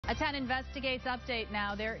A 10 Investigates update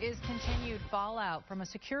now. There is continued fallout from a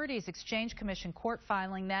Securities Exchange Commission court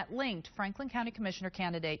filing that linked Franklin County Commissioner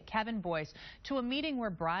candidate Kevin Boyce to a meeting where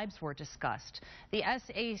bribes were discussed. The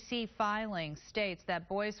SAC filing states that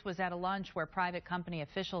Boyce was at a lunch where private company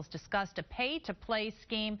officials discussed a pay-to-play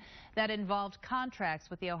scheme that involved contracts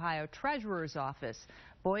with the Ohio Treasurer's Office.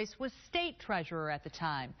 Boyce was state treasurer at the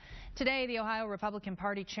time. Today, the Ohio Republican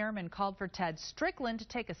Party chairman called for Ted Strickland to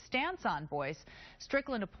take a stance on Boyce.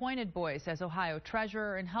 Strickland appointed Boyce as Ohio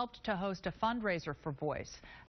treasurer and helped to host a fundraiser for Boyce.